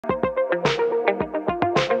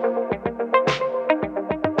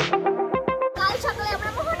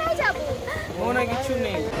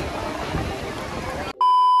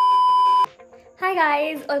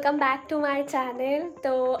Guys, welcome back to my channel.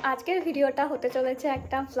 তো আজকের ভিডিওটা হতে চলেছে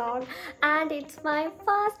একটা blog and it's my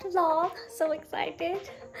first blog. So excited.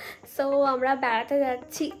 So আমরা বেড়াতে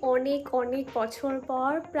যাচ্ছি অনেক অনেক বছর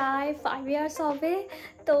পর, প্রায় 5 ইয়ার্স হবে।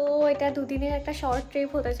 তো এটা দুদিনের একটা শর্ট ট্রিপ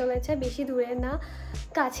হতে চলেছে, বেশি দূরে না,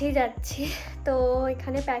 কাছেই যাচ্ছি। তো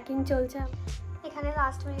এখানে প্যাকিং চলছে, এখানে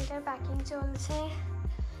লাস্ট মিনিটের প্যাকিং চলছে।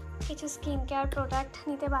 কিছু স্কিন কেয়ার প্রোডাক্ট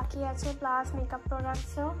নিতে বাকি আছে, প্লাস মেকআপ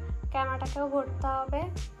প্রোডাক্টসও, ক্যামেরাটাকেও ভরতে হবে।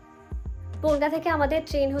 বনগা থেকে আমাদের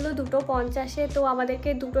ট্রেন হলো 2:50-এ। তো আমাদেরকে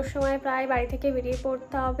 2টোর সময় প্রায় বাড়ি থেকে বেরিয়ে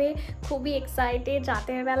পড়তে হবে। খুবই এক্সাইটেড,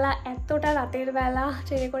 রাতের বেলা, এতটা রাতের বেলা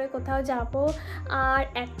ট্রেনে করে কোথাও যাব, আর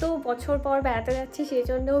এত বছর পর বেড়াতে যাচ্ছি, সেই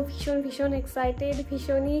জন্য ভীষণ ভীষণ এক্সাইটেড,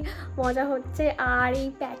 ভীষণই মজা হচ্ছে। আর এই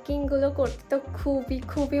প্যাকিংগুলো করতে তো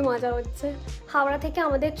খুবই মজা হচ্ছে। হাওড়া থেকে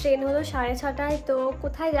আমাদের ট্রেন হলো 6:30টায়। তো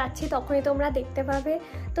কোথায় যাচ্ছি তখনই তোমরা দেখতে পাবে।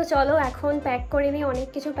 তো চলো এখন প্যাক করে নিই, অনেক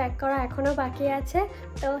কিছু প্যাক করা এখনও বাকি আছে।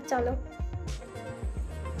 তো চলো।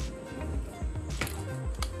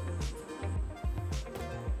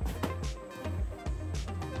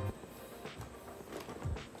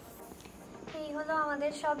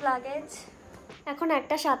 আমাদের সব লাগেজ। এখন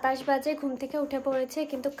 1:27 বাজে, ঘুম থেকে উঠে পড়েছে,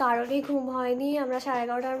 কিন্তু কারোরই ঘুম হয়নি। আমরা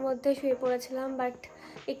 11:30টার মধ্যে শুয়ে পড়েছিলাম, বাট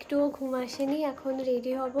একটুও ঘুম আসেনি। এখন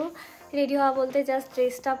রেডি হওয়া বলতে জাস্ট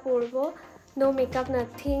ড্রেসটা পরবো, no makeup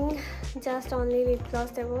nothing, just only lip gloss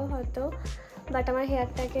দেবো হয়তো, বাট আমার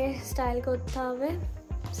হেয়ারটাকে স্টাইল করতে হবে।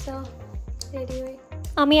 সো রেডি হই।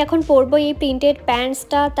 আমি এখন পরবো এই প্রিন্টেড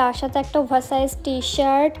প্যান্টসটা, তার সাথে একটা ওভারসাইজ টি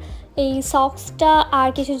শার্ট, এই সক্সটা, আর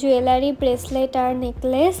কিছু জুয়েলারি, ব্রেসলেট আর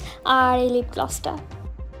নেকলেস, আর এই লিপ গ্লসটা।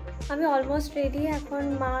 আমি অলমোস্ট রেডি। এখন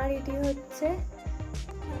মা রেডি হচ্ছে।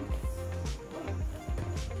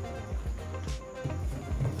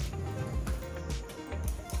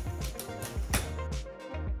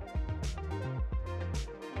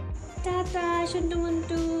 টাটা সন্টু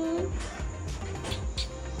মন্টু।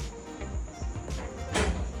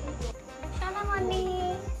 সোনামণি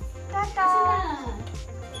টাটা।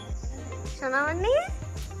 সোনামণি,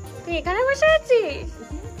 তুই এখানে বসে আছিস?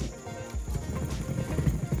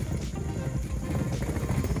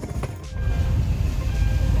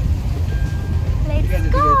 Let's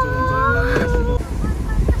go!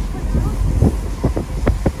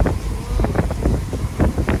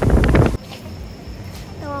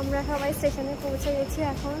 তো আমরা সবাই স্টেশনে পৌঁছে গেছি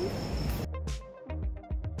এখন।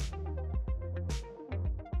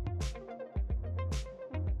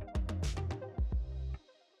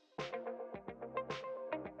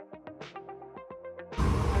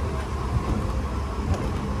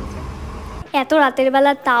 এত রাতের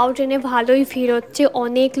বেলা তাও ট্রেনে ভালোই ভিড় হচ্ছে,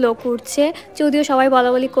 অনেক লোক উঠছে, যদিও সবাই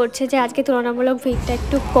বলাবলি করছে যে আজকে তুলনামূলক ভিড়টা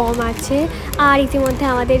একটু কম আছে। আর ইতিমধ্যে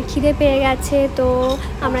আমাদের খিদে পেয়ে গেছে, তো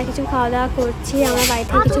আমরা কিছু খাওয়া দাওয়া করছি। আমরা বাড়ি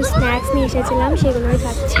থেকে কিছু স্ন্যাক্স নিয়ে এসেছিলাম, সেগুলোই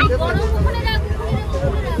খাচ্ছি।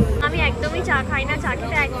 আমি একদমই চা খাই না, চা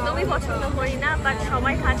খেতে একদমই পছন্দ করি না, বাট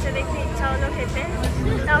সবাই খাচ্ছে দেখে ইচ্ছা হলো খেতে।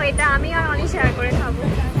 তাও এটা আমি আর অনেক শেয়ার করে খাবো।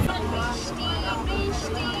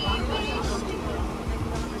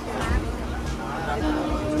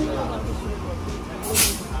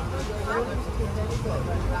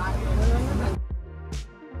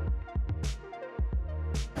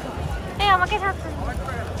 এই আমাকে থাকতে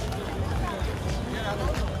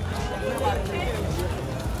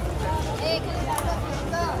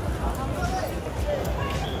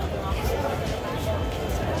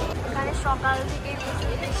এখানে সকাল থেকে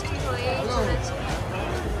বৃষ্টি হয়ে চলেছে।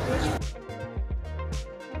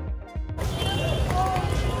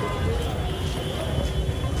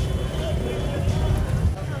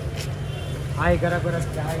 हाय गरम गरम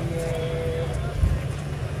चाहिए।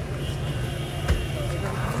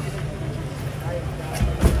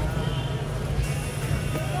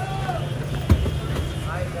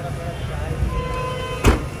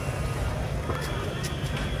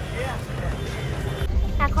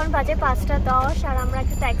 এখন বাজে 5:10 আর আমরা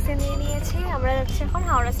একটা ট্যাক্সি নিয়ে নিয়েছি। আমরা যাচ্ছি এখন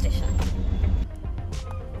হাওড়া স্টেশন।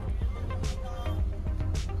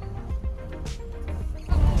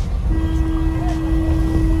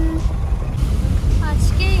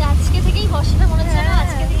 আজকে থেকেই বর্ষাটা মনে হচ্ছে না,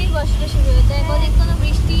 আজকে থেকেই বর্ষাটা শুরু হয়েছে। কদিন কোনো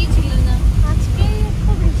বৃষ্টিই ছিল না, আজকে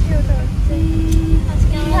খুব বৃষ্টি হতে হচ্ছে।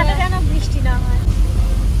 আজকে আমরা যেন বৃষ্টি না হয়।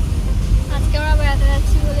 আজকে আমরা বেড়াতে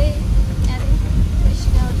যাচ্ছি বলে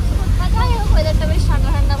বৃষ্টিটা হচ্ছে। ওয়েদারটা বেশ ঠান্ডা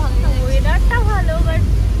ঠান্ডা, ভালো, ওয়েদারটা ভালো, বাট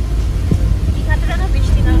দীঘাতে যেন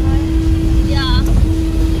বৃষ্টি না হয়।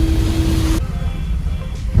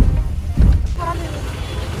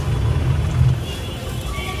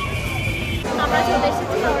 আমরা চলে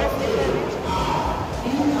এসেছি হাওড়া স্টেশনে।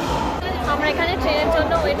 আমরা এখানে ট্রেনের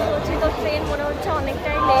জন্য ওয়েট করছি, তো ট্রেন মনে হচ্ছে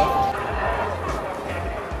অনেকটাই লেট।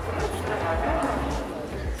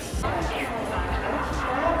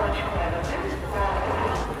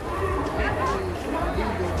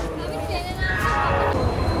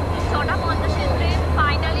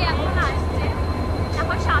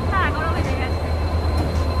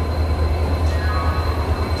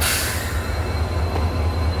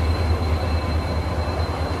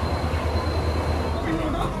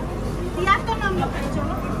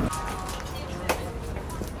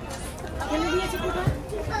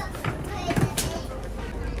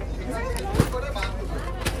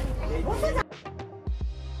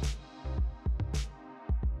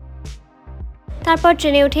 তারপর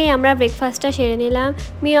ট্রেনে উঠেই আমরা ব্রেকফাস্টটা সেরে নিলাম।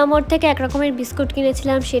 মিরামোড় থেকে এক রকমের বিস্কুট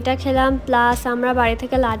কিনেছিলাম, সেটা খেলাম। প্লাস আমরা বাড়ি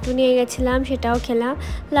থেকে লাড্ডু নিয়ে গেছিলাম, সেটাও খেলাম।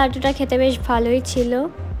 লাড্ডুটা খেতে বেশ ভালোই ছিল,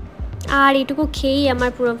 আর এটুকু খেয়েই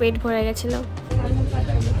আমার পুরো পেট ভরে গেছিলো।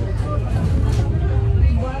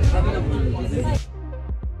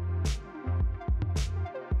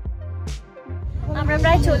 আমরা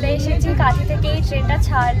প্রায় চলে এসেছি, কাছে থেকেই ট্রেনটা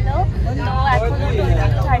ছাড়লো। তো এখনো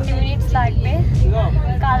 20 to 30 মিনিটস লাগবে।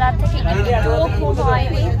 কালার থেকে একটুও ঘুম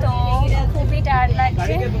হয়নি, তো খুবই টায়ার্ড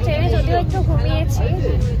লাগছে। ট্রেনে যদিও একটু ঘুমিয়েছি,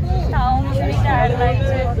 তাও খুবই টায়ার্ড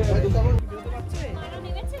লাগছে।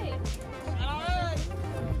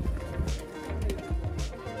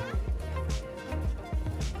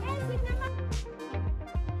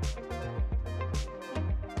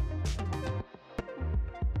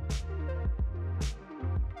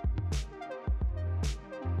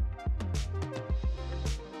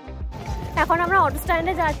 এখন আমরা অটো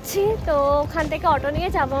স্ট্যান্ডে যাচ্ছি, তো ওখান থেকে অটো নিয়ে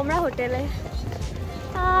যাবো আমরা হোটেলে।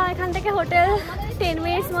 এখান থেকে হোটেল 10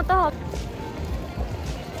 মিনিটস মতো হবে।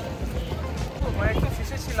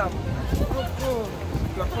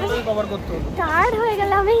 টায়ার্ড হয়ে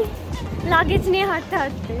গেলাম আমি লাগেজ নিয়ে হাঁটতে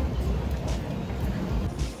হাঁটতে।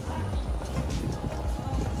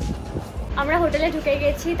 আমরা হোটেলে ঢুকে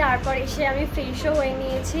গেছি, তারপর এসে আমি ফ্রেশও হয়ে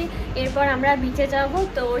নিয়েছি। এরপর আমরা বিচে যাব,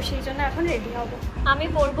 তো সেই জন্য এখন রেডি হব। আমি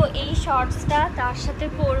পরবো এই শর্টসটা, তার সাথে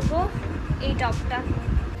পরবো এই টপটা।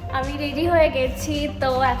 আমি রেডি হয়ে গেছি, তো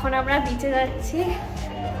এখন আমরা বিচে যাচ্ছি।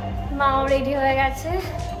 মাও রেডি হয়ে গেছে।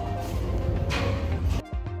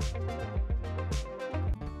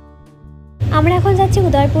 আমরা এখন যাচ্ছি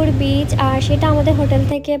উদয়পুর বিচ, আর সেটা আমাদের হোটেল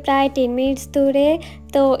থেকে প্রায় 10 মিনিটস দূরে।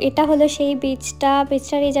 তো এটা হলো সেই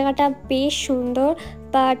বিচটার এই জায়গাটা বেশ সুন্দর,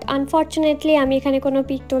 বাট আনফর্চুনেটলি আমি এখানে কোনো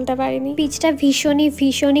পিক তুলতে পারিনি। বিচটা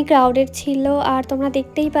ভীষণই ক্রাউডেড ছিল, আর তোমরা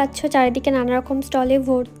দেখতেই পাচ্ছ চারিদিকে নানা রকম স্টলে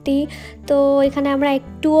ভর্তি। তো এখানে আমরা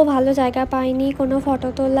একটুও ভালো জায়গা পাইনি কোনো ফটো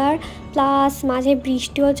তোলার। প্লাস মাঝে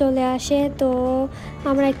বৃষ্টিও চলে আসে, তো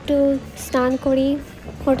আমরা একটু স্নান করি,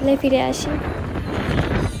 হোটেলে ফিরে আসি।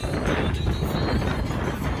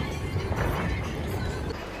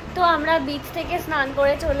 তো আমরা বিচ থেকে স্নান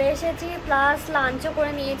করে চলে এসেছি, প্লাস লাঞ্চও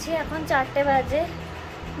করে নিয়েছি। এখন 4টে বাজে,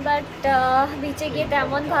 বাট বিচে গিয়ে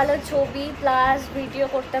তেমন ভালো ছবি প্লাস ভিডিও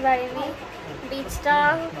করতে পারিনি। বিচটা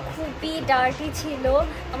খুবই ডার্টি ছিল,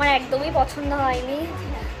 আমার একদমই পছন্দ হয়নি।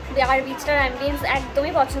 আর বিচটার অ্যাম্বিয়েন্স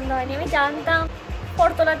একদমই পছন্দ হয়নি। আমি জানতাম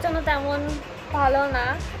ফটো তোলার জন্য তেমন ভালো না,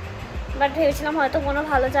 বাট ভেবেছিলাম হয়তো কোনো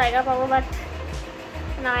ভালো জায়গা পাবো, বাট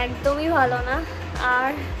না, একদমই ভালো না।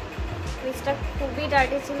 আর বিচটা খুবই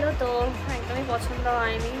ডার্টি ছিল, তো একদমই পছন্দ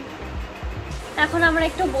হয়নি। এখন আমরা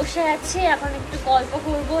একটু বসে আছি, এখন একটু গল্প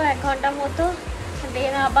করবো 1 ঘন্টা মতো,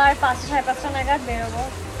 দেন আবার 5-5:30 নাগাদ বেরোবো।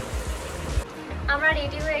 আমরা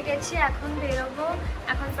রেডি হয়ে গেছি, এখন বেরোবো।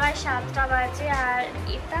 এখন প্রায় 7টা বাজে, আর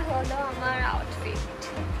এটা হলো আমার আউটফিট।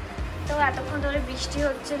 তো এতক্ষণ ধরে বৃষ্টি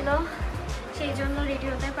হচ্ছিল, সেই জন্য রেডি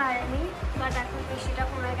হতে পারিনি, বাট এখন বৃষ্টিটা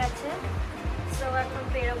কমে গেছে। সো এখন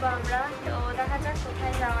বেরোবো আমরা, তো দেখা যাক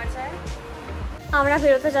কোথায় যাওয়া যায়। আমরা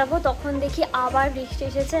বেরোতে যাব, তখন দেখি আবার বৃষ্টি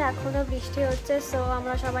এসেছে, এখনও বৃষ্টি হচ্ছে। সো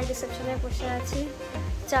আমরা সবাই রিসেপশনে বসে আছি,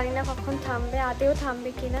 জানি না কখন থামবে, আদেও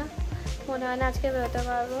থামবে কিনা। মনে হয় না আজকে বেরোতে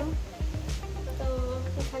পারবো। তো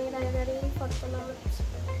এখানে দাঁড়িয়ে ফটো তোলা হচ্ছে।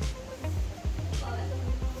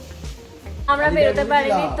 আমরা বেরোতে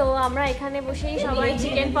পারিনি, তো আমরা এখানে বসেই সবাই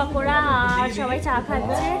চিকেন পকোড়া আর সবাই চা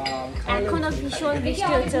খাচ্ছে। এখনো ভীষণ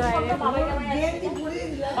বৃষ্টি হচ্ছে বাইরে।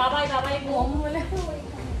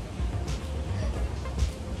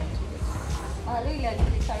 ভালোই লাগে,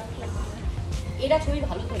 খারাপ লাগে এটা ছবি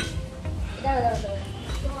ভালো করে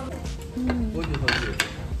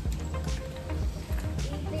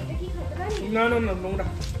না না না নোংরা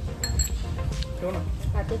না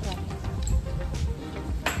হাতে খা।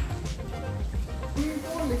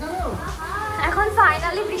 এখন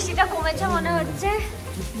ফাইনালি বৃষ্টিটা কমেছে মনে হচ্ছে।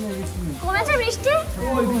 কমেছে বৃষ্টি?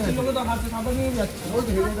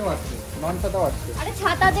 আরে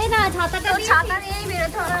ছাতা দে না, ছাতা নিয়েই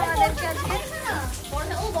বেরোতে হবে আমাদেরকে আজকে।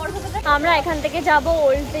 আমরা এখান থেকে যাব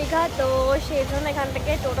ওল্ড দীঘা, তো সেই জন্য এখান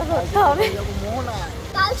থেকে টোটো ধরতে হবে।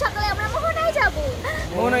 কাল সকালে আমরা মোহনায় যাব।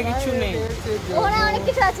 মোহনায় কিছু নেই, মোহনায় অনেক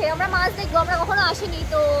কিছু আছে। আমরা মাছ দেখবো, আমরা কখনো আসিনি,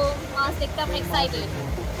 তো মাছ দেখতে আমরা এক্সাইটেড।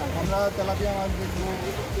 আমরা তেলাপিয়া মাছ দেখবো,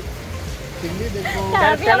 চিংড়ি দেখবো।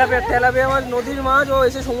 তেলাপিয়া মাছ নদীর মাছ, ও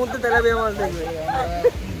এসে সমুদ্রে তেলাপিয়া মাছ দেখবে।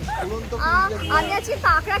 আমি আজকে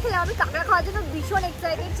কাঁকড়া খেলাম, আমি কাঁকড়া খাওয়ার জন্য ভীষণ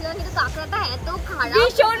এক্সাইটেড ছিলাম, কিন্তু কাঁকড়াটা এত খারাপ,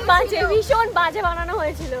 ভীষণ বাজে বানানো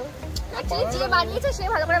হয়েছিল। অ্যাকচুয়ালি যে বানিয়েছে সে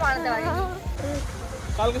ভালো করে বানাতে পারেনি।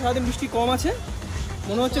 কালকে সারাদিন বৃষ্টি কম আছে,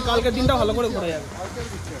 মনে হচ্ছে কালকের দিনটা ভালো করে ঘোরা যাবে।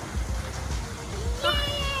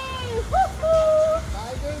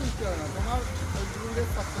 তোমার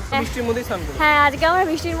বৃষ্টির মধ্যেই স্নান করেছি। হ্যাঁ, আজকে আমরা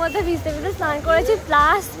বৃষ্টির মধ্যে ভিজতে ভিজতে স্নান করেছি,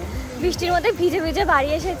 প্লাস বৃষ্টির মধ্যে ভিজে ভিজে বাড়ি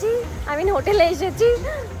এসেছি, হোটেলে এসেছি।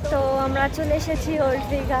 তো আমরা চলে এসেছি ওল্ড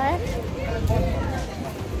দীঘায়।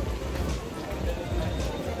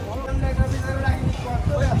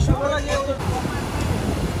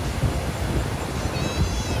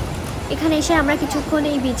 এখানে এসে আমরা কিছুক্ষণ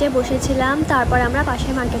এই বিচে বসেছিলাম, তারপর আমরা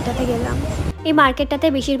পাশের মার্কেটটাতে গেলাম। এই মার্কেটটাতে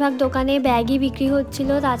বেশিরভাগ দোকানে ব্যাগই বিক্রি হচ্ছিল,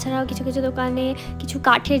 তাছাড়াও কিছু কিছু দোকানে কিছু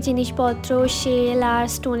কাঠের জিনিসপত্র, শেল আর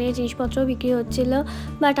স্টোনের জিনিসপত্রও বিক্রি হচ্ছিল।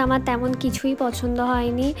 বাট আমার তেমন কিছুই পছন্দ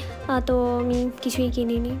হয়নি, তো আমি কিছুই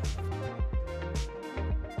কিনিনি।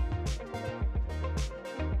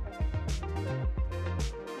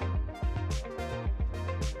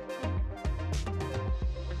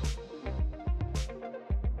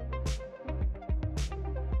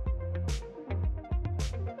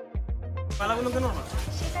 পালাগুলো কেন না?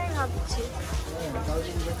 সেটাই ভাবছি।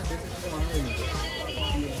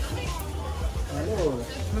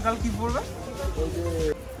 তুমি কাল কি পরবে?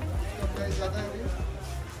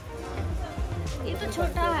 ये तो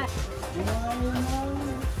छोटा है,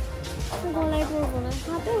 গলায় পরবো না,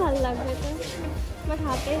 হাতে ভালো লাগবে তো, বাট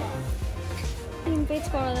হাতে 3 পেজ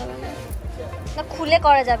করা যাবে না, না খুলে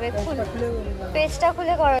করা যাবে, পেজটা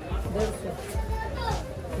খুলে করা।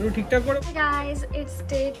 পুরো ঠিকঠাক করে। Guys, it's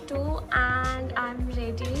day 2 and I'm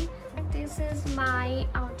ready. This is my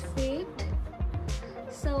outfit.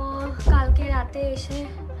 So কালকে রাতে এসে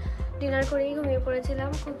ডিনার করেই ঘুমিয়ে পড়েছিলাম,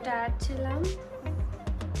 খুব টায়ার্ড ছিলাম।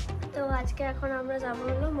 তো আজকে এখন আমরা যাবো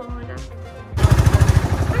হলো মোহনা।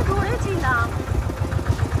 ঘুরেছিলাম।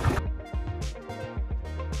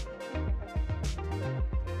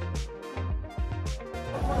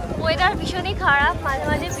 ওয়েদার ভীষণই খারাপ, মাঝে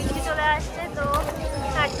মাঝে বৃষ্টি চলে আসছে, তো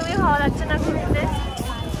একদমই ভালো লাগছে না ঘুরতে।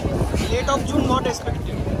 Date of June not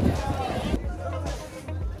expected.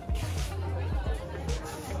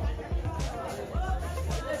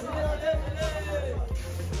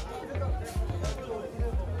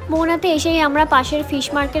 মোহনাতে এসেই আমরা পাশের ফিশ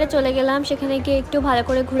মার্কেটে চলে গেলাম, সেখানে গিয়ে একটু ভালো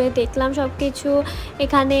করে ঘুরে দেখলাম সব কিছু।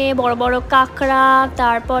 এখানে বড় বড় কাঁকড়া,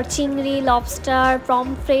 তারপর চিংড়ি, লবস্টার,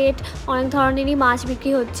 পমফ্রেট, অনেক ধরনেরই মাছ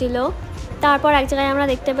বিক্রি হচ্ছিল। তারপর এক জায়গায় আমরা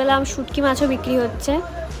দেখতে পেলাম শুটকি মাছও বিক্রি হচ্ছে।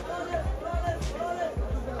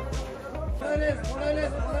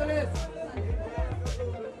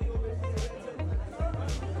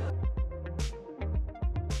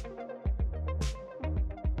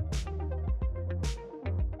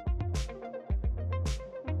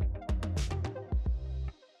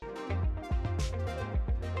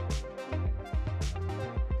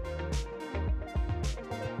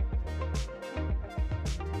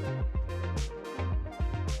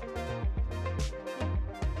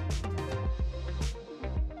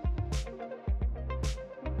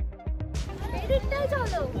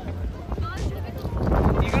 চলো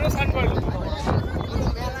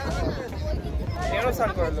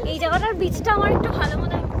এই জায়গাটার বীজটা আমার একটু ভালো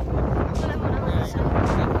মনে হয়,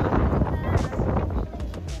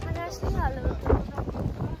 এখানে আসলেই ভালো হতো।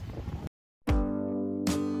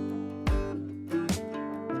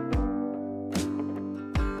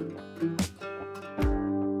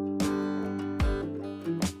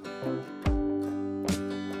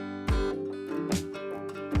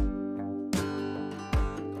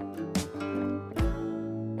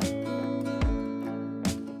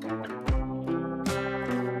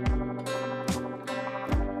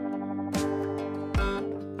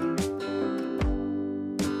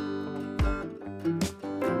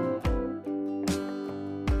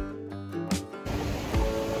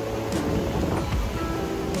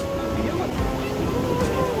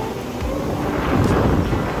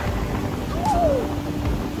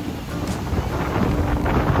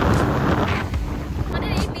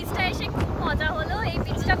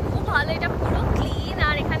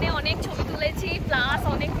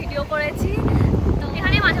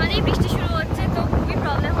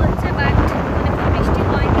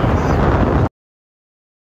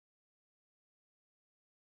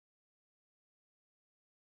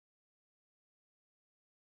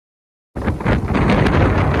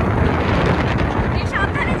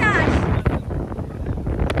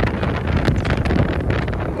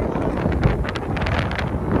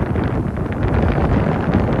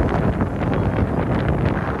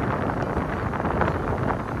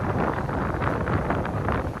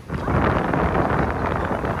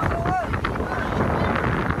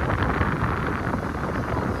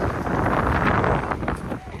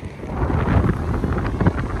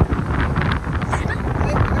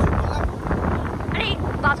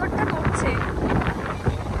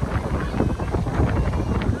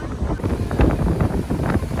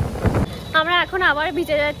 আমরা এখন আবার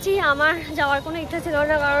বিচে যাচ্ছি। আমার যাওয়ার কোনো ইচ্ছা ছিল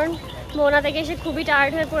না, কারণ মোনা থেকে এসে খুবই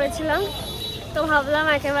টায়ার্ড হয়ে পড়েছিলাম। তো ভাবলাম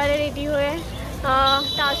একেবারে রেডি হয়ে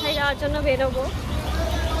তালসাই যাওয়ার জন্য বেরোবো,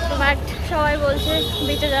 বাট সবাই বলছে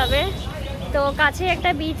বিচে যাবে। তো কাছে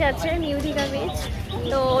একটা বিচ আছে, নিউ দীঘা বিচ,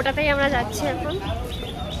 তো ওটাতেই আমরা যাচ্ছি এখন।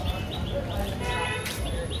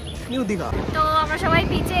 নিউ দীঘা। তো আমরা সবাই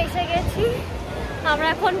বিচে এসে গেছি, আমরা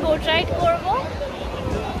এখন বোট রাইড করবো।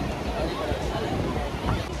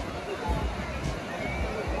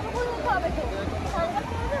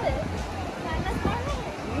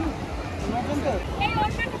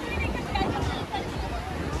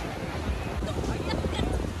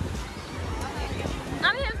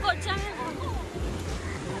 আমি হেল্প করছি, আমি help করছি।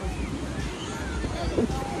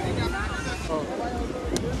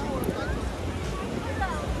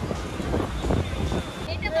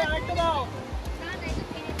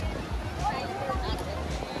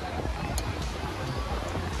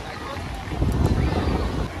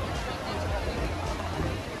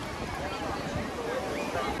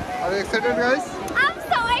 Are you excited, guys? I'm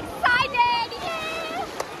so excited! Yes!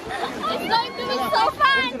 It's going to be so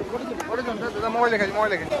fun!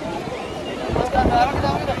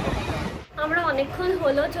 আমরা অনেকক্ষণ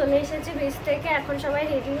হলো চলে এসেছি বিচ থেকে, এখন সবাই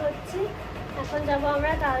রেডি হচ্ছি। এখন যাব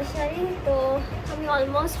আমরা তালসারি। তো আমি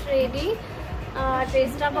অলমোস্ট রেডি,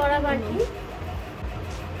 ড্রেসটা পরা বাকি।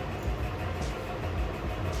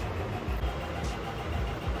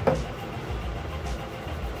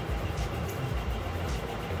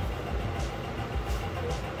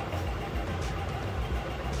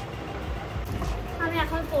 আমি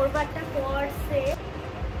এখন পরবারটা পরছে।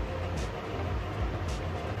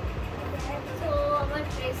 তো আমার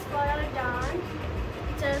ড্রেস করা ডান,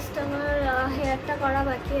 জাস্ট আমার হেয়ারটা করা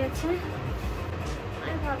বাকি আছে।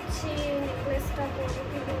 আমি ভাবছি নেকলেসটা পরবো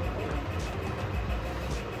কি পরবো না।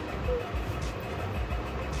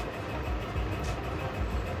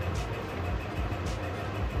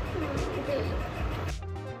 দিই।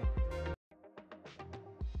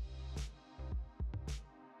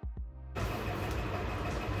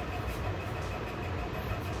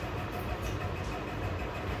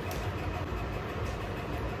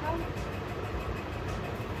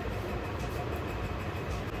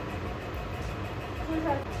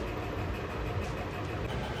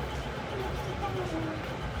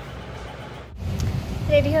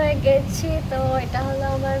 রেডি হয়ে গেছি। তো এটা হলো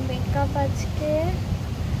আমার মেকআপ আজকে।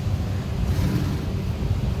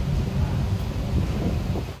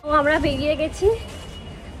 আমরা বেরিয়ে গেছি,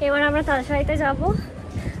 এবার আমরা তালসারিতে যাব।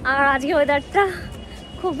 আর আজকে ওয়েদারটা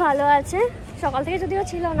খুব ভালো আছে, সকাল থেকে যদিও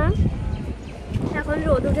ছিল না, এখন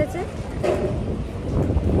রোদ উঠেছে।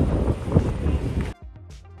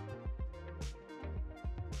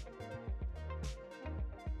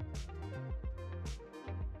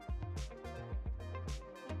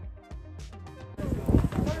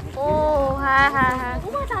 ও হ্যাঁ হ্যাঁ হ্যাঁ,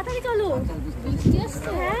 তাড়াতাড়ি চলো, বৃষ্টি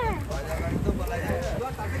আসছে। হ্যাঁ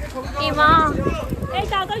এমা, এই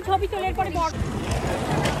তাড়াতাড়ি ছবি চলে, এরপরে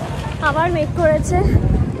আবার মেঘ করেছে।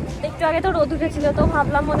 একটু আগে তো রোদ উঠেছিল, তো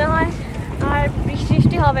ভাবলাম মনে হয় আর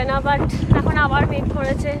বৃষ্টি হবে না, বাট এখন আবার মেঘ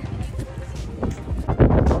করেছে।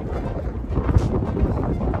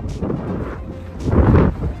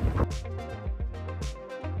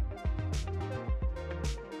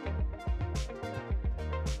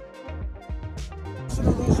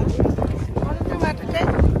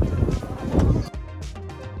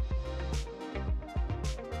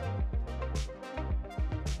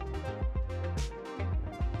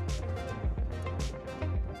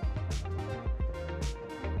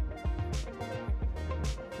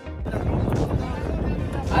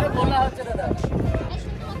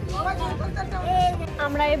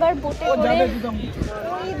 আমরা এবার বোটে করে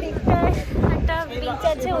ওই দিকটায় একটা বিচ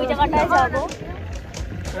আছে, ওই জায়গাটায় যাবো।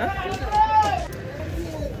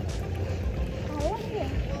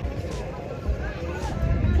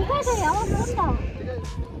 ঠিক আছে, আমার ফোনটা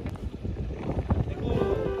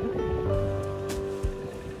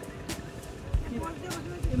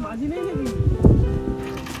মাঝি নেই নাকি?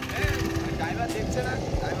 ড্রাইভার দেখছে না,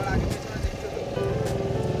 ড্রাইভার আগে পেছনে দেখছে তো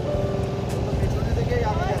পেছনে দেখেই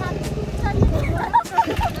আগে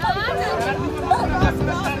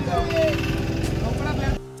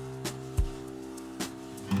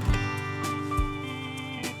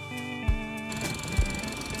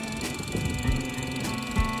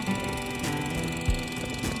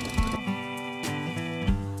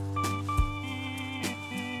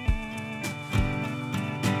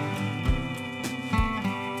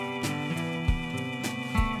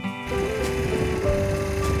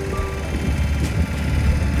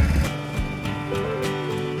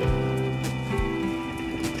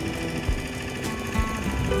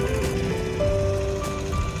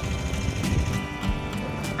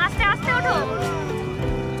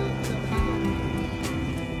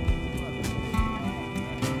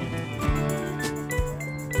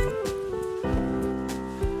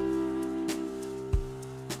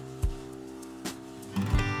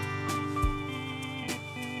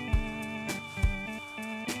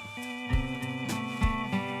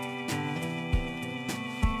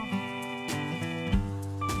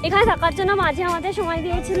এখানে থাকার জন্য মাঝে আমাদের সময়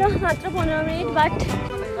দিয়েছিল মাত্র 15 মিনিট, বাট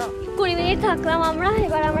 20 মিনিট থাকলাম আমরা।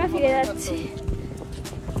 এবার আমরা ফিরে যাচ্ছি।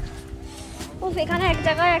 ও এখানে এক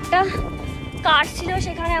জায়গায় একটা কাঠ ছিল,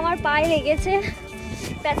 সেখানে আমার পায়ে লেগেছে,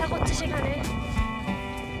 ব্যথা করছে সেখানে।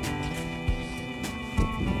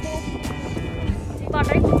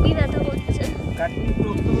 পাটায় খুবই ব্যথা করছে।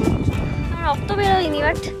 রক্ত বেরোয়নি,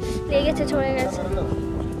 বাট লেগেছে, ছড়ে গেছে।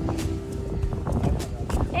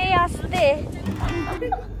 এই আসতে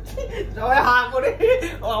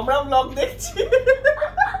আমরা ব্লগ দেখছি।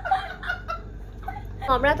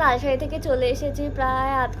 আমরা তালসারি থেকে চলে এসেছি,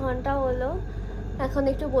 প্রায় আধ ঘন্টা হলো। এখন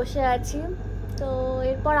একটু বসে আছি, তো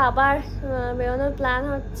এরপর আবার বেরোনোর প্ল্যান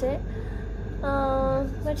হচ্ছে,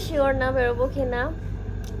 বাট শিওর না বেরোবো কি না।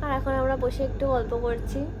 আর এখন আমরা বসে একটু গল্প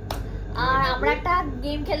করছি। আর আমরা একটা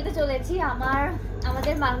গেম খেলতে চলেছি।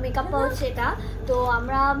 আমাদের মেকআপ পাউচ এটা, তো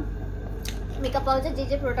আমরা মেকআপ পাউচের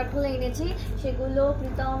যে প্রোডাক্টগুলো এনেছি সেগুলো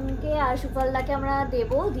প্রীতমকে আর সুফলদাকে আমরা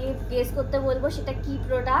দেবো, দিয়ে গেস করতে বলবো সেটা কি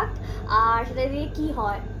প্রোডাক্ট আর সেটা দিয়ে কি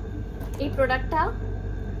হয়। এই প্রোডাক্টটা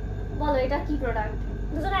বলো, এটা কি প্রোডাক্ট?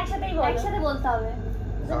 দুজন একসাথেই বলো, একসাথে বলতে হবে,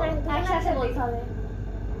 একসাথে বলতে হবে।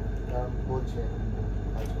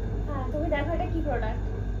 হ্যাঁ, তুমি দেখো এটা কি প্রোডাক্ট,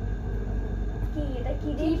 কি এটা কি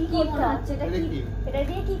দিয়ে কি করতে হচ্ছে, এটা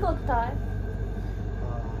দিয়ে কি করতে হয়।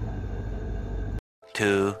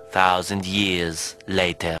 2000 years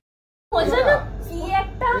later. বলছো না কি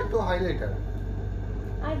একটা, এই তো হাইলাইটার।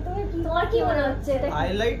 আর তুমি কি, তোমার কি মনে হচ্ছে এটা?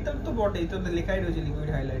 হাইলাইটার তো বটেই, তো লেখাই রয়েছে লিকুইড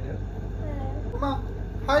হাইলাইটার। মা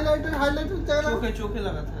হাইলাইটার জায়গা চোখে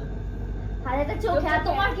লাগাতে হয়। হাইলাইটার চোখে। আর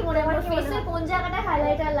তোমার কি মনে হয় ফেসের কোন জায়গাটায়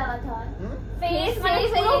হাইলাইটার লাগাতে হয়? ফেস মানে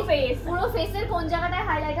পুরো ফেসের কোন জায়গাটায়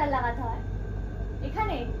হাইলাইটার লাগাতে হয়?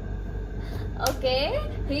 এখানে। ওকে,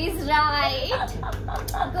 হি ইজ রাইট,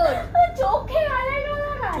 গুড। চোখে হাইলাইটার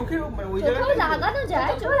লাগায়, চোখে ওই জায়গায় লাগানো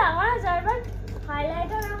যায়, চোখে লাগানো যায়, বাট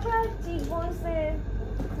হাইলাইটার আমরা চিক বোনসে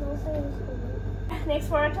নোসে ইউজ করি। নেক্সট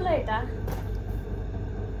প্রোডাক্ট হলো এটা।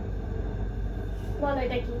 বলো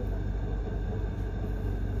এটা কি?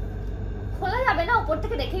 খোলা যাবে না, উপর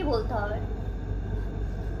থেকে দেখেই বলতে হবে।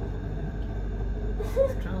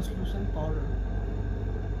 Translucent powder,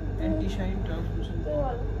 anti shine translucent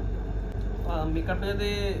powder. মেকআপটা যাতে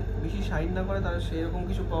বেশি শাইন না করে, তার সেরকম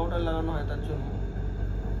কিছু পাউডার লাগানো হয়, তার জন্য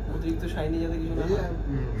অতিরিক্ত শাইনি যাতে কিছু না হয়।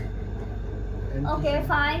 ওকে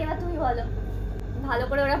ফাইন, এবার তুমি বলো। ভালো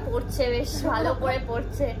করে ওরা পড়ছে, বেশ ভালো করে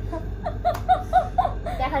পড়ছে,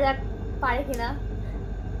 দেখা যাক পারে কিনা।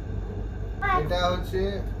 এটা হচ্ছে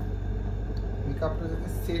মেকআপটা যাতে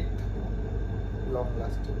set long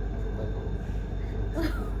lasting.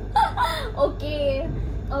 Okay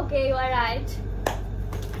okay, you R right.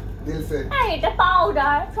 দিল সে। হ্যাঁ, এটা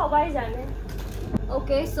পাউডার, সবাই জানে।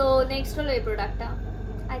 ওকে, সো নেক্সট হলো এই প্রোডাক্টটা।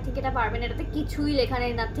 আই থিংক এটা পারবেন, এটাতে কিছুই লেখা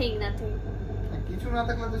নেই, নাথিং। কিছু না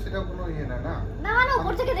থাকলে তো সেটা কোনো ইয়ে না। না,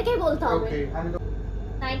 উপর থেকে দেখেই বলতে হবে। ওকে, আমি তো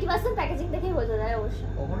 90% প্যাকেজিং দেখেই বোঝা যায় অবশ্য।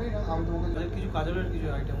 কখনোই না, আমি তোমাকে কিছু কাজলের কিছু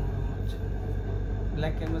আইটেম মনে হচ্ছে।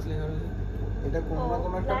 ব্ল্যাক ক্যানভাস লেখা রয়েছে। এটা কোনো না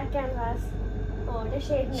কোনো একটা ব্ল্যাক ক্যানভাস। ও, এটা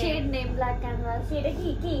শেড নেম ব্ল্যাক ক্যানভাস। এটা কি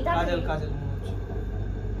কাজল মনে হচ্ছে।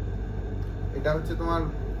 এটা হচ্ছে তোমার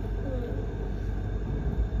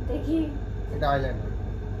দেখি। এটা আইলাইনার।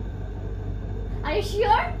 Are you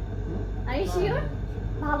sure?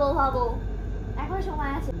 ভাবো, এখন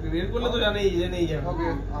সময় আছে। বের করলে তো জেনেই যাবে। ওকে,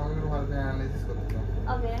 আমাকে একটু ভালো করে অ্যানালাইসিস করতে দাও।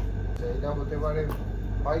 ওকে, এটা হতে পারে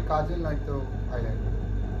হয় কাজল নয়তো আইলাইনার।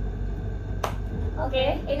 ওকে,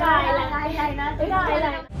 এটা আইলাইনার।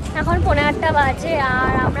 এখন 8:15 বাজে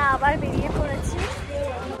আর আমরা আবার বেরিয়ে পড়েছি।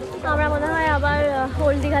 আমরা মনে হয় আবার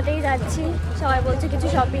ওল্ড দীঘাতেই যাচ্ছি। সবাই বলছে কিছু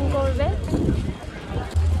শপিং করবে।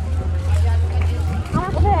 আমরা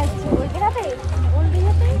কোথায় যাচ্ছি? ওল্ড দীঘাতে।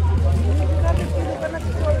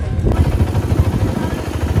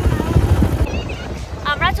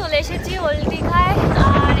 আমরা চলে এসেছি ওল্ড দীঘায়,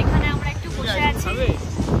 আর এখানে আমরা একটু বসে আছি।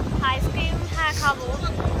 আইসক্রিম, হ্যাঁ খাবো।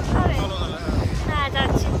 হ্যাঁ,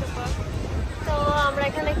 যাচ্ছি তো আমরা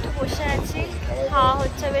এখানে একটু বসে আছি, খাওয়া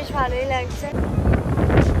হচ্ছে, বেশ ভালোই লাগছে।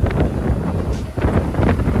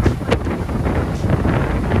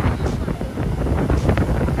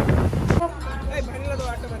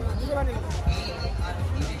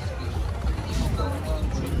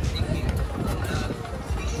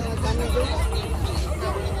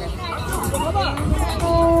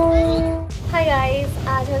 হাই গাইস,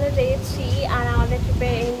 আজ হলো ডে 3 আর আমাদের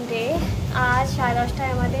ট্রিপের এন্ড ডে। আজ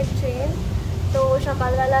 10:30টায় আমাদের ট্রেন। তো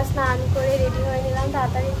সকালবেলা স্নান করে রেডি হয়ে নিলাম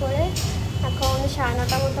তাড়াতাড়ি করে। এখন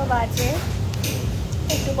 9:30 মতো বাজে।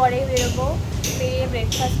 একটু পরেই বেরোবো, বেরিয়ে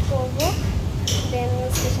ব্রেকফাস্ট করবো, দেন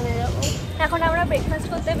স্টেশনে যাবো। এখন আমরা ব্রেকফাস্ট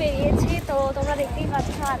করতে বেরিয়েছি, তো তোমরা দেখতেই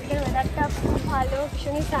পাচ্ছ আজকের ওয়েদারটা খুব ভালো,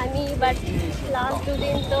 ভীষণই সানি। বাট লাস্ট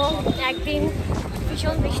দুদিন তো একদিন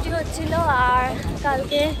ভীষণ বৃষ্টি হচ্ছিল, আর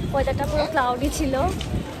কালকে ওয়েদারটা পুরো ক্লাউডি ছিল।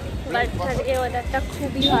 বাট আজকে ওয়েদারটা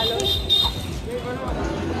খুবই ভালো।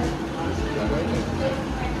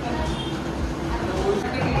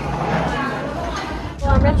 তো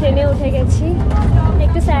আমরা ট্রেনে উঠে গেছি,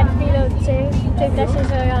 একটু স্যাড ফিল হচ্ছে, ট্রিপটা শেষ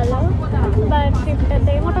হয়ে গেল। বাট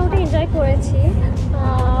ট্রিপটাতে মোটামুটি এনজয় করেছি।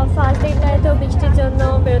 ফার্স্ট দিনটায় তো বৃষ্টির জন্য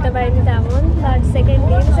বেরোতে পারিনি তেমন, বাট সেকেন্ড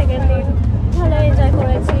দিন